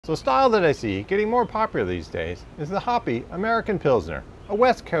So a style that I see getting more popular these days is the Hoppy American Pilsner, a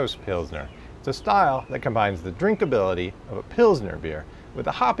West Coast Pilsner. It's a style that combines the drinkability of a Pilsner beer with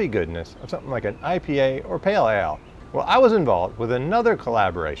the hoppy goodness of something like an IPA or Pale Ale. Well, I was involved with another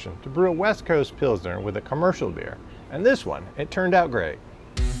collaboration to brew a West Coast Pilsner with a commercial beer, and this one, it turned out great.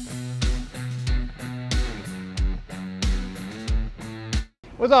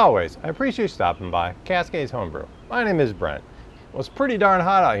 As always, I appreciate you stopping by Cascades Homebrew. My name is Brent. Well, it's pretty darn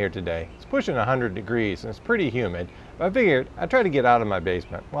hot out here today. It's pushing 100 degrees and it's pretty humid, but I figured I'd try to get out of my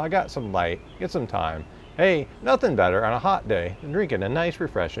basement while I got some light, get some time. Hey, nothing better on a hot day than drinking a nice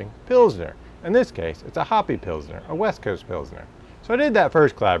refreshing Pilsner. In this case, it's a Hoppy Pilsner, a West Coast Pilsner. So I did that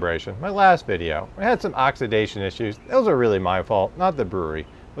first collaboration, my last video. I had some oxidation issues. Those are really my fault, not the brewery.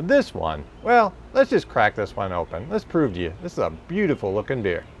 But this one, well, let's just crack this one open. Let's prove to you, this is a beautiful looking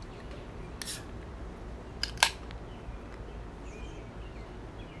beer.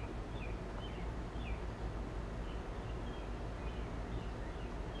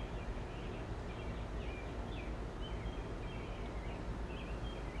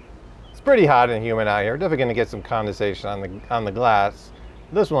 It's pretty hot and humid out here. Definitely going to get some condensation on the glass.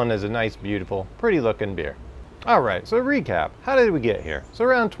 This one is a nice, beautiful, pretty looking beer. All right, so recap. How did we get here? So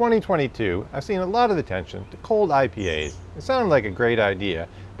around 2022, I've seen a lot of attention to cold IPAs. It sounded like a great idea,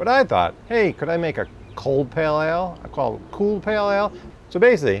 but I thought, hey, could I make a cold pale ale? I call it cool pale ale. So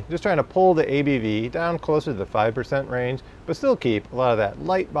basically, just trying to pull the ABV down closer to the 5% range, but still keep a lot of that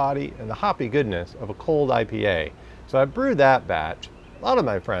light body and the hoppy goodness of a cold IPA. So I brewed that batch. A lot of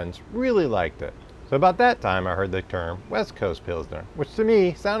my friends really liked it. So about that time I heard the term West Coast Pilsner, which to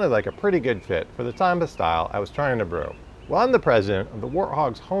me sounded like a pretty good fit for the type of style I was trying to brew. Well, I'm the president of the Wort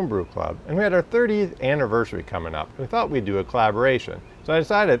Hogs Homebrew Club, and we had our 30th anniversary coming up. We thought we'd do a collaboration. So I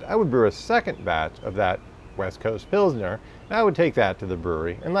decided I would brew a second batch of that West Coast Pilsner, and I would take that to the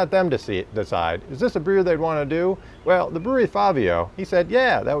brewery and let them decide, is this a beer they'd want to do? Well, the brewery Fabio, he said,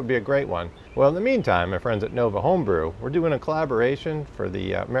 yeah, that would be a great one. Well, in the meantime, my friends at Nova Homebrew, we're doing a collaboration for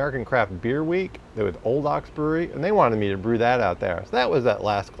the American Craft Beer Week with Old Ox Brewery, and they wanted me to brew that out there. So that was that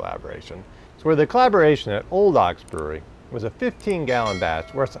last collaboration. So where the collaboration at Old Ox Brewery was a 15-gallon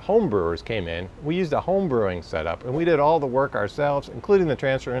batch where home brewers came in. We used a home brewing setup, and we did all the work ourselves, including the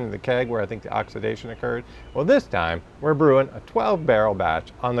transfer into the keg where I think the oxidation occurred. Well, this time, we're brewing a 12-barrel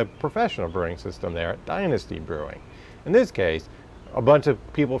batch on the professional brewing system there at Dynasty Brewing. In this case, a bunch of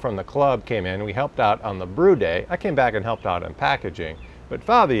people from the club came in. We helped out on the brew day. I came back and helped out in packaging. But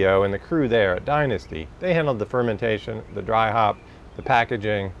Fabio and the crew there at Dynasty, they handled the fermentation, the dry hop, the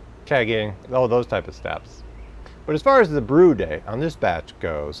packaging, kegging, all those type of steps. But as far as the brew day on this batch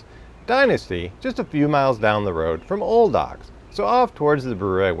goes, Dynasty, just a few miles down the road from Old Ox. So off towards the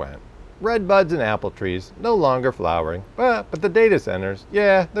brewery I went. Red buds and apple trees, no longer flowering, but the data centers,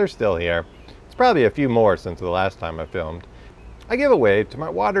 yeah, they're still here. It's probably a few more since the last time I filmed. I give a wave to my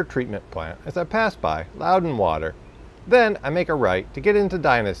water treatment plant as I pass by Loudon Water. Then I make a right to get into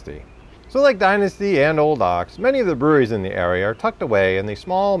Dynasty. So like Dynasty and Old Ox, many of the breweries in the area are tucked away in these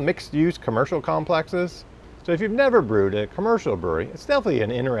small mixed-use commercial complexes. So if you've never brewed at a commercial brewery, it's definitely an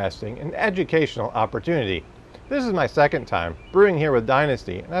interesting and educational opportunity. This is my second time brewing here with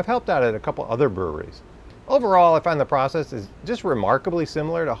Dynasty, and I've helped out at a couple other breweries. Overall, I find the process is just remarkably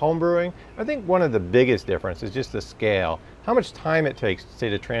similar to home brewing. I think one of the biggest differences is just the scale. How much time it takes, say,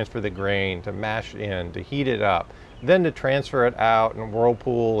 to transfer the grain, to mash in, to heat it up, then to transfer it out and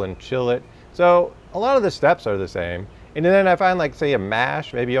whirlpool and chill it. So a lot of the steps are the same. And then I find, like, say, a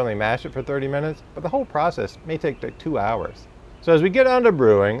mash, maybe you only mash it for 30 minutes, but the whole process may take like 2 hours. So as we get on to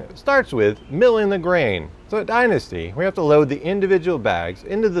brewing, it starts with milling the grain. So at Dynasty, we have to load the individual bags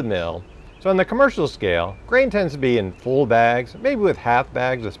into the mill. So on the commercial scale, grain tends to be in full bags, maybe with half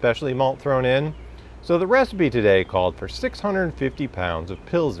bags of specialty malt thrown in. So the recipe today called for 650 pounds of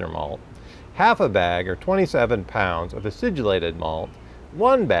Pilsner malt, half a bag or 27 pounds of Aciduated Malt,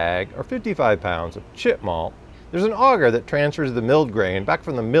 1 bag or 55 pounds of Chit Malt. There's an auger that transfers the milled grain back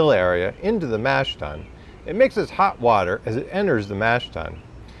from the mill area into the mash tun. It mixes hot water as it enters the mash tun.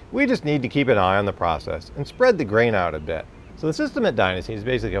 We just need to keep an eye on the process and spread the grain out a bit. So the system at Dynasty is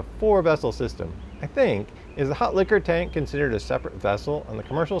basically a 4-vessel system. I think, is the hot liquor tank considered a separate vessel on the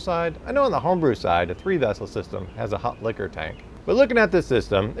commercial side? I know on the homebrew side, a 3-vessel system has a hot liquor tank. But looking at the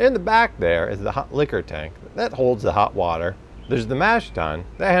system, in the back there is the hot liquor tank. That holds the hot water. There's the mash tun.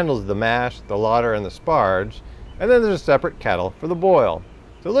 That handles the mash, the lauter, and the sparge. And then there's a separate kettle for the boil.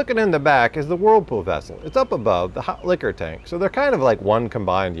 So looking in the back is the whirlpool vessel. It's up above the hot liquor tank, so they're kind of like one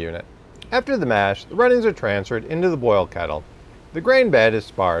combined unit. After the mash, the runnings are transferred into the boil kettle. The grain bed is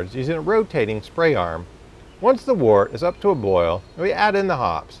sparged using a rotating spray arm. Once the wort is up to a boil, we add in the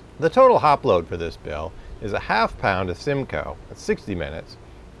hops. The total hop load for this bill is a ½ pound of Simcoe at 60 minutes,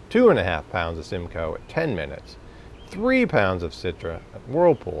 2½ pounds of Simcoe at 10 minutes, 3 pounds of Citra at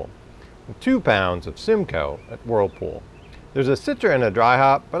whirlpool, and 2 pounds of Simcoe at whirlpool. There's a Citra and a dry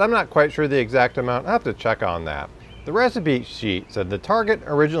hop, but I'm not quite sure the exact amount. I'll have to check on that. The recipe sheet said the target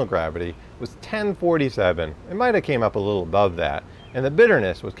original gravity was 1047. It might have came up a little above that, and the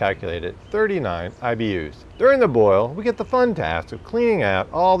bitterness was calculated at 39 IBUs. During the boil, we get the fun task of cleaning out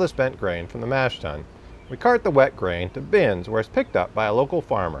all the spent grain from the mash tun. We cart the wet grain to bins where it's picked up by a local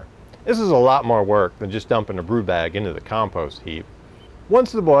farmer. This is a lot more work than just dumping a brew bag into the compost heap.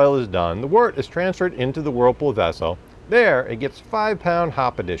 Once the boil is done, the wort is transferred into the whirlpool vessel. There, it gets 5-pound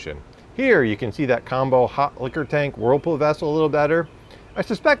hop addition. Here, you can see that combo hot liquor tank whirlpool vessel a little better. I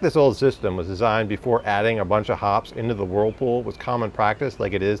suspect this old system was designed before adding a bunch of hops into the whirlpool was common practice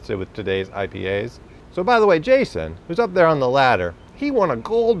like it is with today's IPAs. So by the way, Jason, who's up there on the ladder, he won a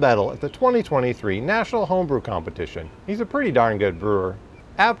gold medal at the 2023 National Homebrew Competition. He's a pretty darn good brewer.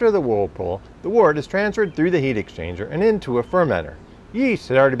 After the whirlpool, the wort is transferred through the heat exchanger and into a fermenter. Yeast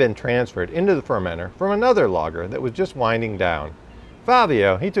had already been transferred into the fermenter from another lager that was just winding down.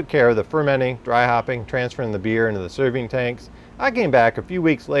 Fabio, he took care of the fermenting, dry hopping, transferring the beer into the serving tanks. I came back a few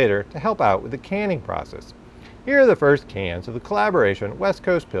weeks later to help out with the canning process. Here are the first cans of the collaboration West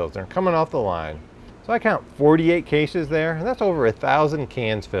Coast Pilsner coming off the line. So I count 48 cases there, and that's over 1,000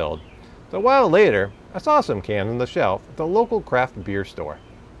 cans filled. So a while later, I saw some cans on the shelf at the local craft beer store.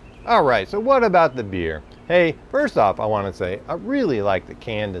 Alright, so what about the beer? Hey, first off, I want to say I really like the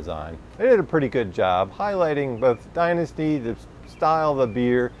can design. They did a pretty good job highlighting both Dynasty, the style of the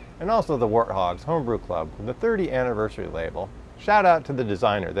beer, and also the Wort Hogs Homebrew Club with the 30th anniversary label. Shout out to the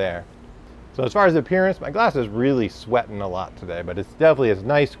designer there. So as far as appearance, my glass is really sweating a lot today, but it's definitely a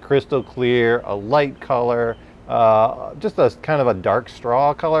nice crystal clear, a light color, just a kind of a dark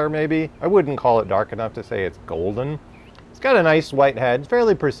straw color maybe. I wouldn't call it dark enough to say it's golden. It's got a nice white head,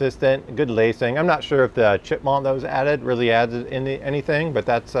 fairly persistent, good lacing. I'm not sure if the Chit Malt that was added really adds anything, but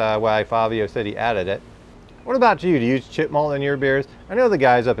that's why Fabio said he added it. What about you? Do you use Chit Malt in your beers? I know the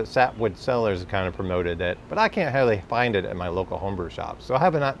guys up at Sapwood Cellars kind of promoted it, but I can't hardly find it at my local homebrew shops, so I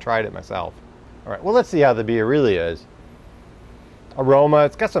have not tried it myself. All right, well, let's see how the beer really is. Aroma,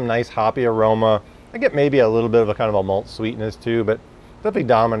 it's got some nice hoppy aroma. I get maybe a little bit of a kind of a malt sweetness too, but definitely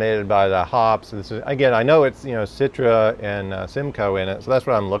dominated by the hops. This is, again, I know it's, Citra and Simcoe in it, so that's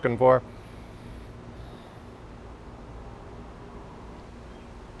what I'm looking for.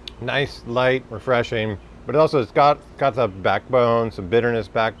 Nice, light, refreshing, but also it's got the backbone, some bitterness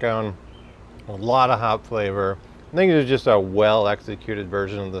backbone, a lot of hop flavor. I think it's just a well-executed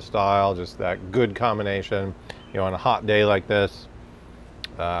version of the style, just that good combination, on a hot day like this.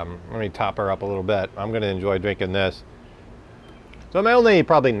 Let me top her up a little bit. I'm going to enjoy drinking this. So my only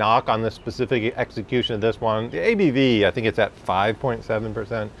probably knock on the specific execution of this one, the ABV, I think it's at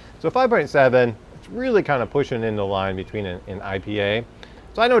 5.7%. So 5.7, it's really kind of pushing in the line between an IPA.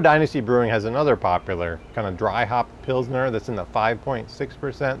 So I know Dynasty Brewing has another popular kind of dry hop Pilsner that's in the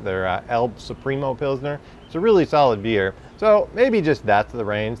 5.6%, their El Supremo Pilsner. It's a really solid beer. So maybe just that's the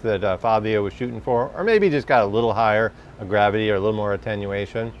range that Fabio was shooting for, or maybe just got a little higher gravity or a little more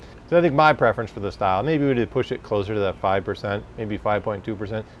attenuation. So I think my preference for the style, maybe we would push it closer to that 5%, maybe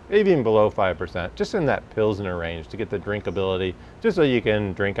 5.2%, maybe even below 5%, just in that Pilsner range to get the drinkability, just so you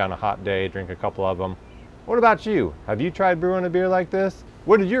can drink on a hot day, drink a couple of them. What about you? Have you tried brewing a beer like this?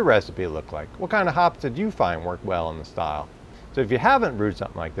 What did your recipe look like? What kind of hops did you find work well in the style? So if you haven't brewed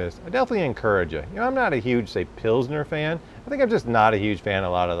something like this, I definitely encourage you. I'm not a huge, say, Pilsner fan. I think I'm just not a huge fan of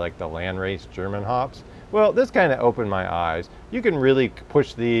a lot of like the Landrace German hops. Well, this kind of opened my eyes. You can really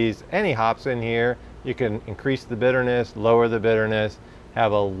push these, any hops in here. You can increase the bitterness, lower the bitterness,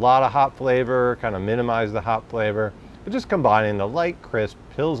 have a lot of hop flavor, kind of minimize the hop flavor, but just combining the light, crisp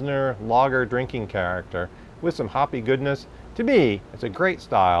Pilsner lager drinking character with some hoppy goodness. To me, it's a great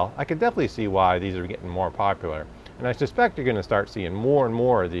style. I could definitely see why these are getting more popular. And I suspect you're going to start seeing more and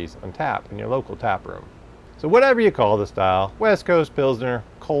more of these on tap in your local tap room. So whatever you call the style, West Coast Pilsner,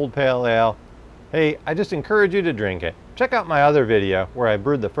 Cold Pale Ale, hey, I just encourage you to drink it. Check out my other video where I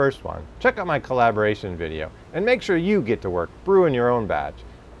brewed the first one. Check out my collaboration video. And make sure you get to work brewing your own batch.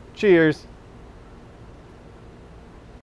 Cheers!